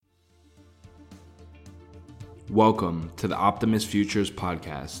Welcome to the Optimus Futures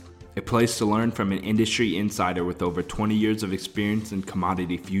Podcast, a place to learn from an industry insider with over 20 years of experience in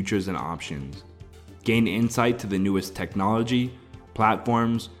commodity futures and options. Gain insight to the newest technology,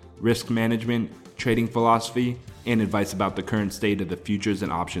 platforms, risk management, trading philosophy, and advice about the current state of the futures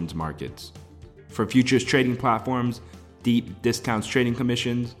and options markets. For futures trading platforms, deep discounts trading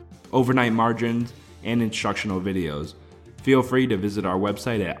commissions, overnight margins, and instructional videos, feel free to visit our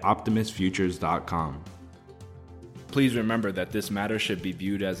website at optimusfutures.com. Please remember that this matter should be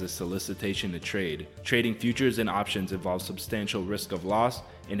viewed as a solicitation to trade. Trading futures and options involves substantial risk of loss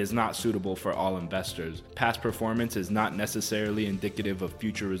and is not suitable for all investors. Past performance is not necessarily indicative of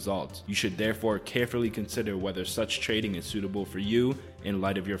future results. You should therefore carefully consider whether such trading is suitable for you in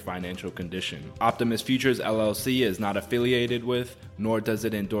light of your financial condition. Optimus Futures LLC is not affiliated with, nor does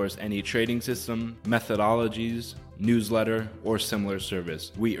it endorse any trading system, methodologies, newsletter, or similar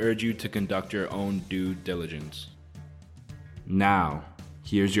service. We urge you to conduct your own due diligence. Now,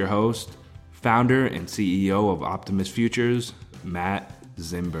 here's your host, founder and CEO of Optimus Futures, Matt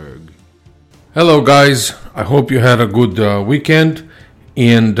Zimberg. Hello guys, I hope you had a good weekend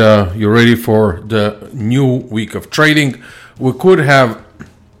and you're ready for the new week of trading. We could have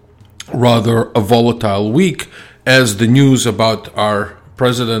rather a volatile week as the news about our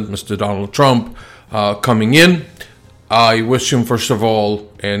president, Mr. Donald Trump, coming in. I wish him, first of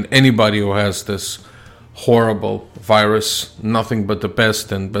all, and anybody who has this horrible virus, nothing but the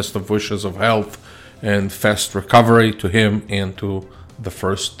best and best of wishes of health and fast recovery to him and to the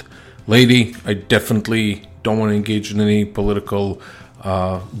First Lady. I definitely don't want to engage in any political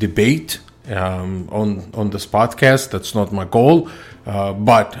debate on this podcast. That's not my goal.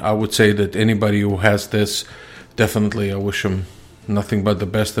 But I would say that anybody who has this, definitely I wish him nothing but the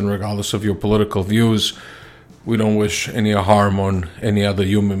best, and regardless of your political views, we don't wish any harm on any other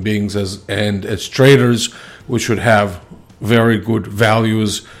human beings. As traders, we should have very good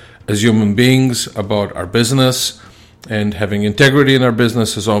values as human beings about our business, and having integrity in our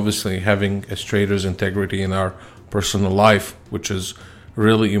business is obviously having, as traders, integrity in our personal life, which is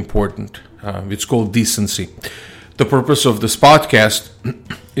really important. It's called decency. The purpose of this podcast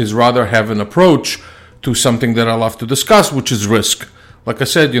is rather have an approach to something that I love to discuss, which is risk. Like I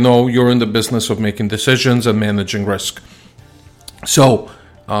said, you're in the business of making decisions and managing risk. So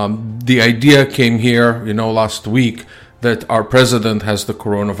the idea came here, last week, that our president has the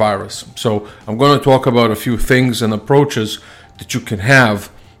coronavirus. So I'm going to talk about a few things and approaches that you can have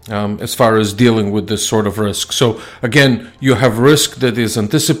as far as dealing with this sort of risk. So again, you have risk that is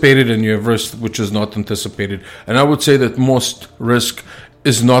anticipated and you have risk which is not anticipated. And I would say that most risk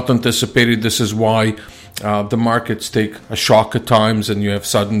is not anticipated. This is why the markets take a shock at times and you have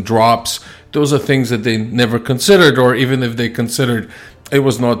sudden drops. Those are things that they never considered, or even if they considered, it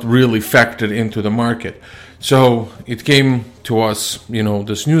was not really factored into the market. So it came to us,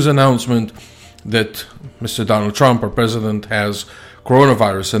 this news announcement that Mr. Donald Trump, our president, has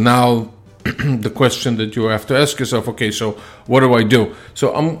coronavirus. And now the question that you have to ask yourself, okay, so what do I do?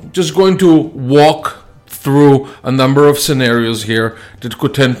 So I'm just going to walk through a number of scenarios here that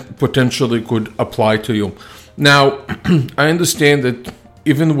potentially could apply to you. Now, I understand that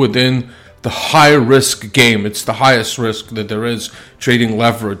even within the high risk game, it's the highest risk that there is, trading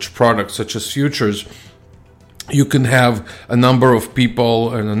leverage products such as futures, you can have a number of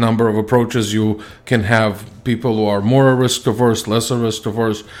people and a number of approaches. You can have people who are more risk averse, less risk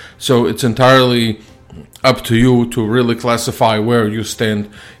averse. So it's entirely up to you to really classify where you stand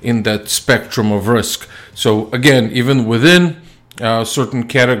in that spectrum of risk. So again, even within a certain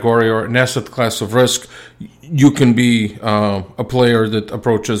category or an asset class of risk, you can be a player that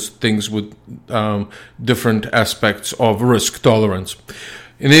approaches things with different aspects of risk tolerance.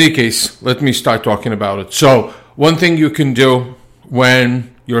 In any case, let me start talking about it. So one thing you can do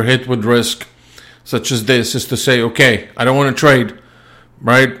when you're hit with risk such as this is to say, okay, I don't want to trade.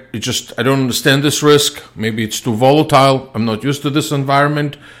 Right? I don't understand this risk. Maybe it's too volatile. I'm not used to this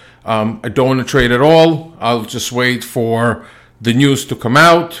environment. I don't want to trade at all. I'll just wait for the news to come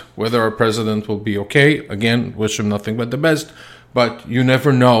out, whether our president will be okay. Again, wish him nothing but the best, but you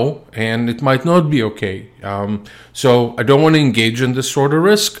never know, and it might not be okay. So I don't want to engage in this sort of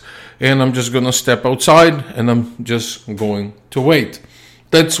risk, and I'm just going to step outside, and I'm just going to wait.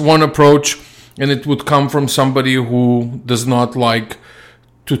 That's one approach, and it would come from somebody who does not like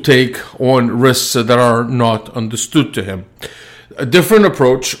to take on risks that are not understood to him. A different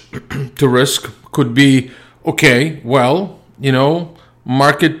approach to risk could be, okay, well,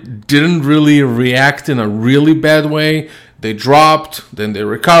 market didn't really react in a really bad way. They dropped, then they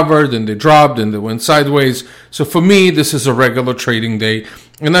recovered, then they dropped, then they went sideways. So for me, this is a regular trading day,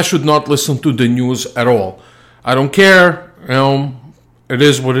 and I should not listen to the news at all. I don't care. It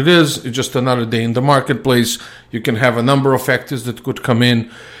is what it is. It's just another day in the marketplace. You can have a number of factors that could come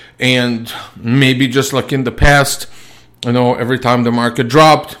in, and maybe just like in the past, every time the market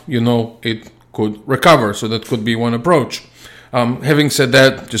dropped, it could recover. So that could be one approach. Having said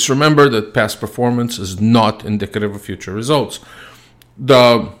that, just remember that past performance is not indicative of future results.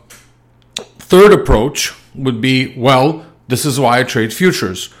 The third approach would be, this is why I trade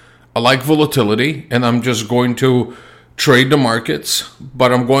futures. I like volatility, and I'm just going to trade the markets,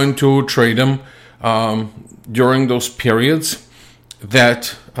 but I'm going to trade them during those periods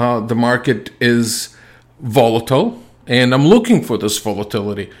that the market is volatile, and I'm looking for this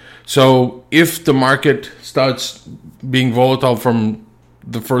volatility. So if the market starts being volatile from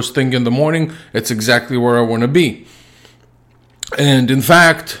the first thing in the morning, it's exactly where I want to be. And in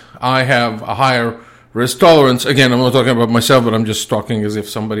fact, I have a higher risk tolerance. Again, I'm not talking about myself, but I'm just talking as if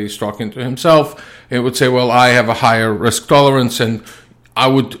somebody is talking to himself. It would say, I have a higher risk tolerance, and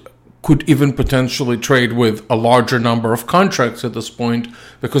I could even potentially trade with a larger number of contracts at this point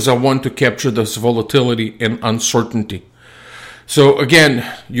because I want to capture this volatility and uncertainty. So again,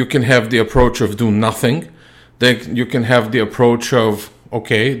 you can have the approach of do nothing. Then you can have the approach of,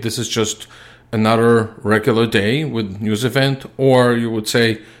 this is just another regular day with news event, or you would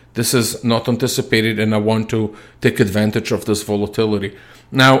say, this is not anticipated and I want to take advantage of this volatility.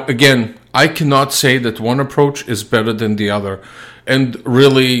 Now, again, I cannot say that one approach is better than the other. And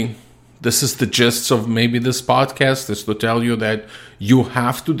really, this is the gist of maybe this podcast, is to tell you that you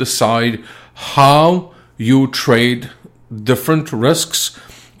have to decide how you trade different risks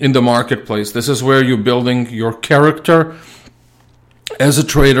in the marketplace. This is where you're building your character as a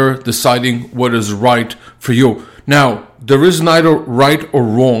trader, deciding what is right for you. Now, there is neither right or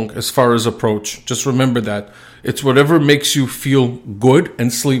wrong as far as approach. Just remember that. It's whatever makes you feel good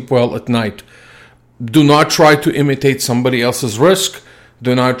and sleep well at night. Do not try to imitate somebody else's risk.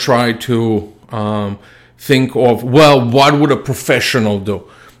 Do not try to think of, what would a professional do?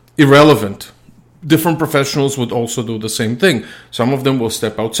 Irrelevant. Different professionals would also do the same thing. Some of them will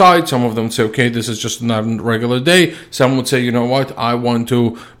step outside. Some of them say, this is just not a regular day. Some would say, I want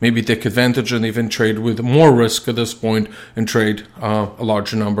to maybe take advantage and even trade with more risk at this point and trade a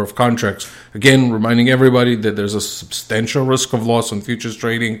larger number of contracts. Again, reminding everybody that there's a substantial risk of loss on futures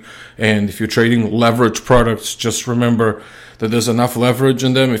trading. And if you're trading leverage products, just remember that there's enough leverage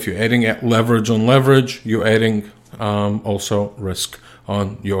in them. If you're adding leverage on leverage, you're adding also risk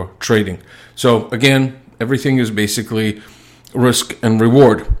on your trading. So again, everything is basically risk and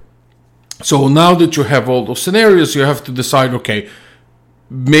reward. So now that you have all those scenarios, you have to decide,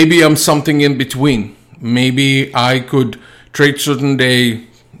 maybe I'm something in between. Maybe I could trade certain day,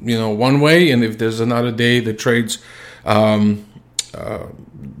 one way, and if there's another day that trades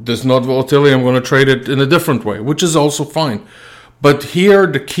there's not volatility, I'm going to trade it in a different way, which is also fine. But here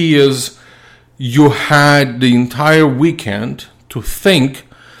the key is you had the entire weekend to think,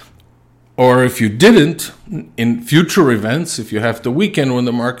 or if you didn't, in future events, if you have the weekend when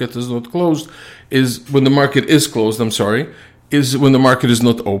the market is not closed, is when the market is closed, is when the market is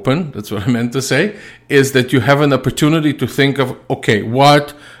not open, that's what I meant to say, is that you have an opportunity to think of,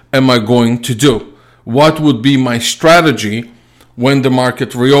 what am I going to do? What would be my strategy when the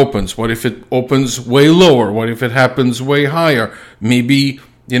market reopens? What if it opens way lower? What if it happens way higher? Maybe,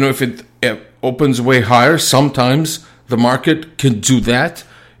 if it opens way higher, sometimes the market can do that,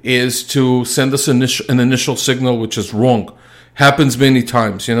 is to send us an initial signal which is wrong. Happens many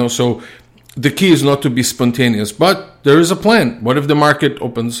times, so the key is not to be spontaneous, but there is a plan. What if the market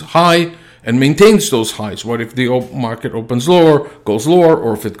opens high and maintains those highs? What if the market opens lower, goes lower,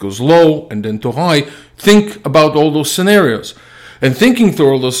 or if it goes low and then to high? Think about all those scenarios. And thinking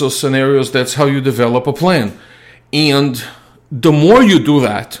through all those scenarios, that's how you develop a plan. And the more you do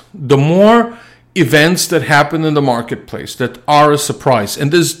that, the more events that happen in the marketplace that are a surprise, and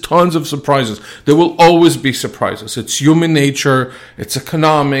there's tons of surprises. There will always be surprises. It's human nature, it's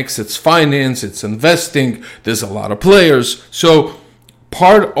economics, it's finance, it's investing. There's a lot of players. So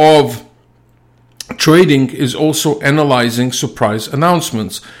part of trading is also analyzing surprise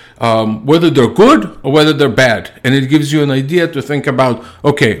announcements, whether they're good or whether they're bad. And it gives you an idea to think about,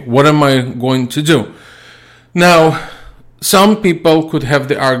 what am I going to do? Now, some people could have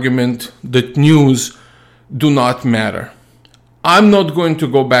the argument that news do not matter. I'm not going to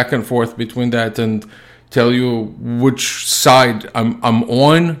go back and forth between that and tell you which side I'm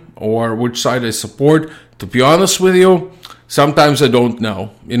on or which side I support. To be honest with you, sometimes I don't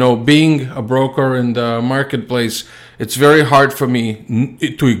know. Being a broker in the marketplace, it's very hard for me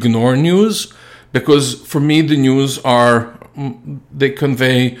to ignore news, because for me the news they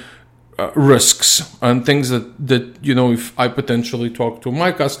convey risks and things that if I potentially talk to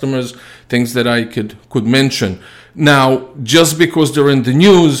my customers, things that I could mention. Now, just because they're in the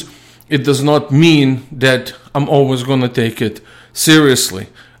news, it does not mean that I'm always going to take it seriously.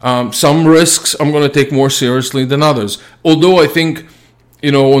 Some risks I'm going to take more seriously than others. Although I think,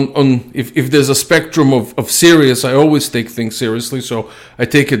 if there's a spectrum of serious, I always take things seriously, so I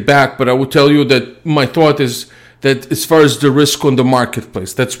take it back. But I will tell you that my thought is that as far as the risk on the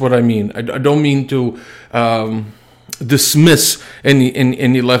marketplace, that's what I mean. I don't mean to dismiss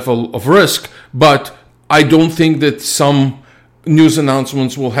any level of risk, but I don't think that some news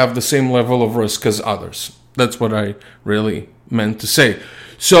announcements will have the same level of risk as others. That's what I really meant to say.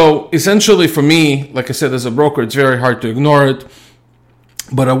 So essentially for me, like I said, as a broker, it's very hard to ignore it.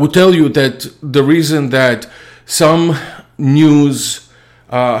 But I will tell you that the reason that some news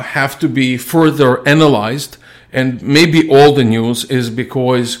have to be further analyzed, and maybe all the news, is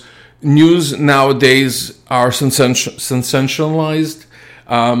because news nowadays are sensationalized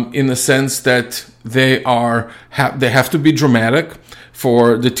in the sense that they have to be dramatic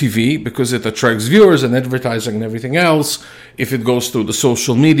for the TV because it attracts viewers and advertising and everything else. If it goes through the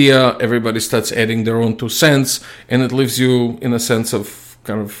social media, everybody starts adding their own 2 cents, and it leaves you in a sense of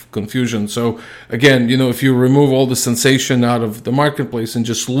kind of confusion. So again, if you remove all the sensation out of the marketplace and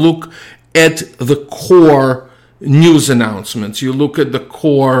just look at the core news announcements, you look at the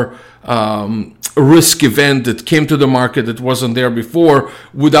core risk event that came to the market that wasn't there before,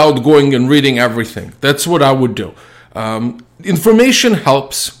 without going and reading everything. That's what I would do. Information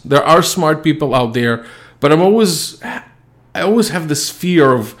helps. There are smart people out there, but I always have this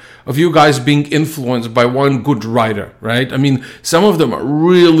fear of you guys being influenced by one good writer, right? I mean, some of them are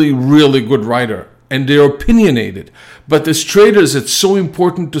really, really good writer, and they're opinionated. But as traders, it's so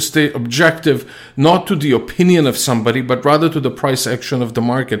important to stay objective, not to the opinion of somebody, but rather to the price action of the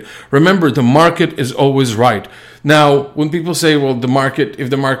market. Remember, the market is always right. Now, when people say, well, if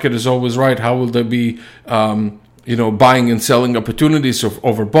the market is always right, how will there be, buying and selling opportunities of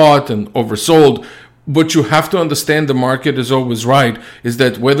overbought and oversold? What you have to understand, the market is always right, is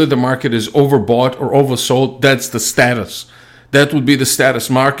that whether the market is overbought or oversold, that's the status. That would be the status.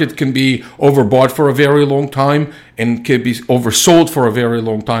 Market can be overbought for a very long time and can be oversold for a very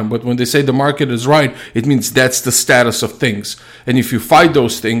long time. But when they say the market is right, it means that's the status of things. And if you fight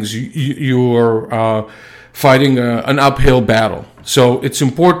those things, you are fighting an uphill battle. So it's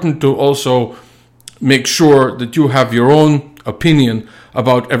important to also make sure that you have your own opinion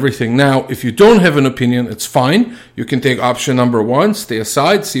about everything. Now, if you don't have an opinion, it's fine. You can take option number 1, stay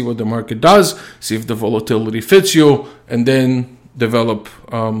aside, see what the market does, see if the volatility fits you, and then develop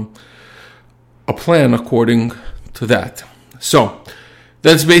a plan according to that. So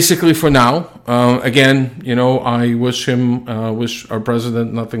that's basically for now. Again, I wish our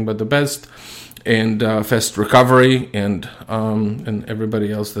president nothing but the best, and fast recovery, and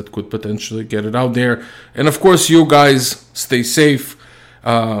everybody else that could potentially get it out there. And of course, you guys stay safe.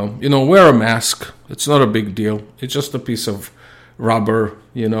 Wear a mask. It's not a big deal. It's just a piece of rubber,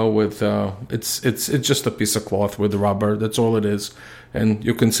 with it's just a piece of cloth with rubber. That's all it is, and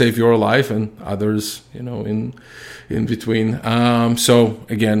you can save your life and others, in between. So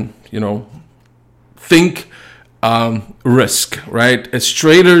again, think risk, right? As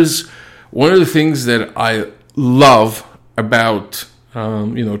traders, one of the things that I love about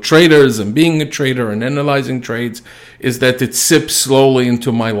traders and being a trader and analyzing trades is that it sips slowly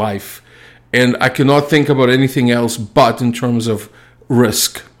into my life, and I cannot think about anything else but in terms of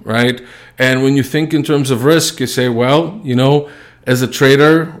risk, right? And when you think in terms of risk, you say, well, as a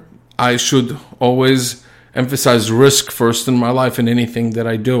trader, I should always emphasize risk first in my life in anything that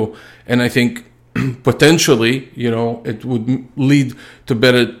I do. And I think potentially, it would lead to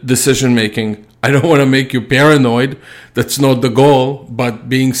better decision making. I don't want to make you paranoid. That's not the goal, but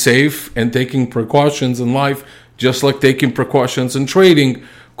being safe and taking precautions in life, just like taking precautions in trading,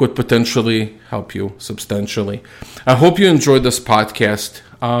 could potentially help you substantially. I hope you enjoyed this podcast.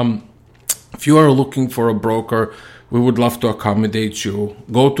 If you are looking for a broker, we would love to accommodate you.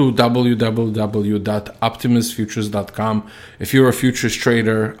 Go to www.optimusfutures.com. If you're a futures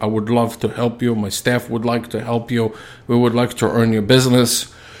trader, I would love to help you. My staff would like to help you. We would like to earn your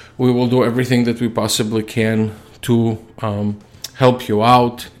business. We will do everything that we possibly can to help you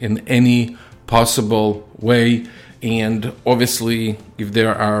out in any possible way. And obviously, if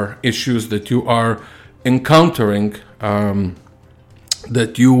there are issues that you are encountering,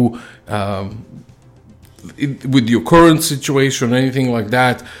 that you with your current situation, anything like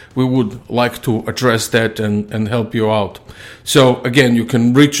that, we would like to address that and help you out. So again, you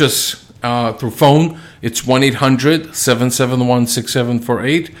can reach us through phone. It's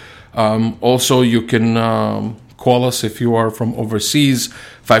 1-800-771-6748. Also, you can call us if you are from overseas,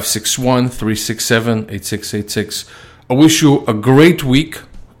 561-367-8686. I wish you a great week,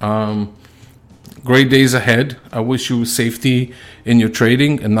 great days ahead. I wish you safety in your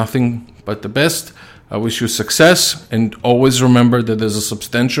trading and nothing but the best. I wish you success, and always remember that there's a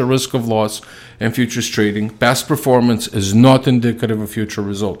substantial risk of loss in futures trading. Past performance is not indicative of future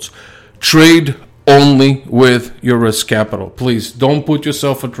results. Trade only with your risk capital. Please don't put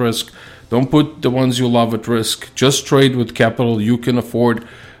yourself at risk. Don't put the ones you love at risk. Just trade with capital you can afford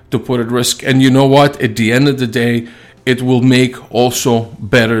to put at risk. And you know what? At the end of the day, it will make also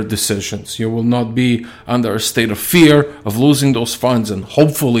better decisions. You will not be under a state of fear of losing those funds, and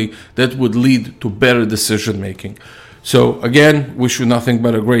hopefully that would lead to better decision making. So again, wish you nothing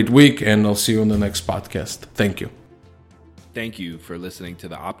but a great week, and I'll see you on the next podcast. Thank you. Thank you for listening to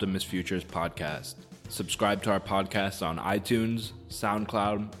the Optimus Futures podcast. Subscribe to our podcast on iTunes,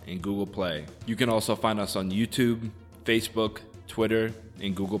 SoundCloud, and Google Play. You can also find us on YouTube, Facebook, Twitter,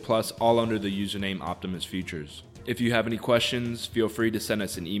 and Google+, all under the username Optimus Futures. If you have any questions, feel free to send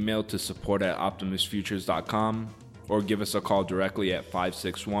us an email to support@optimusfutures.com or give us a call directly at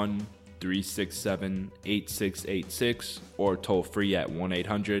 561-367-8686 or toll free at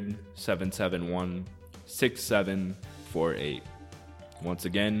 1-800-771-6748. Once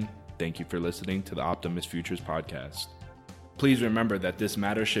again, thank you for listening to the Optimus Futures podcast. Please remember that this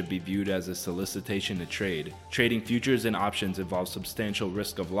matter should be viewed as a solicitation to trade. Trading futures and options involves substantial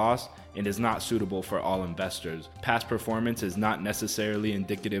risk of loss and is not suitable for all investors. Past performance is not necessarily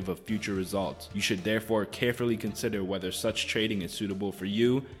indicative of future results. You should therefore carefully consider whether such trading is suitable for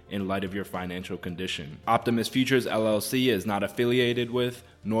you in light of your financial condition. Optimus Futures LLC is not affiliated with,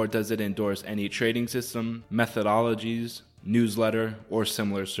 nor does it endorse any trading system, methodologies, newsletter, or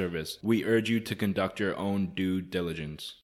similar service. We urge you to conduct your own due diligence.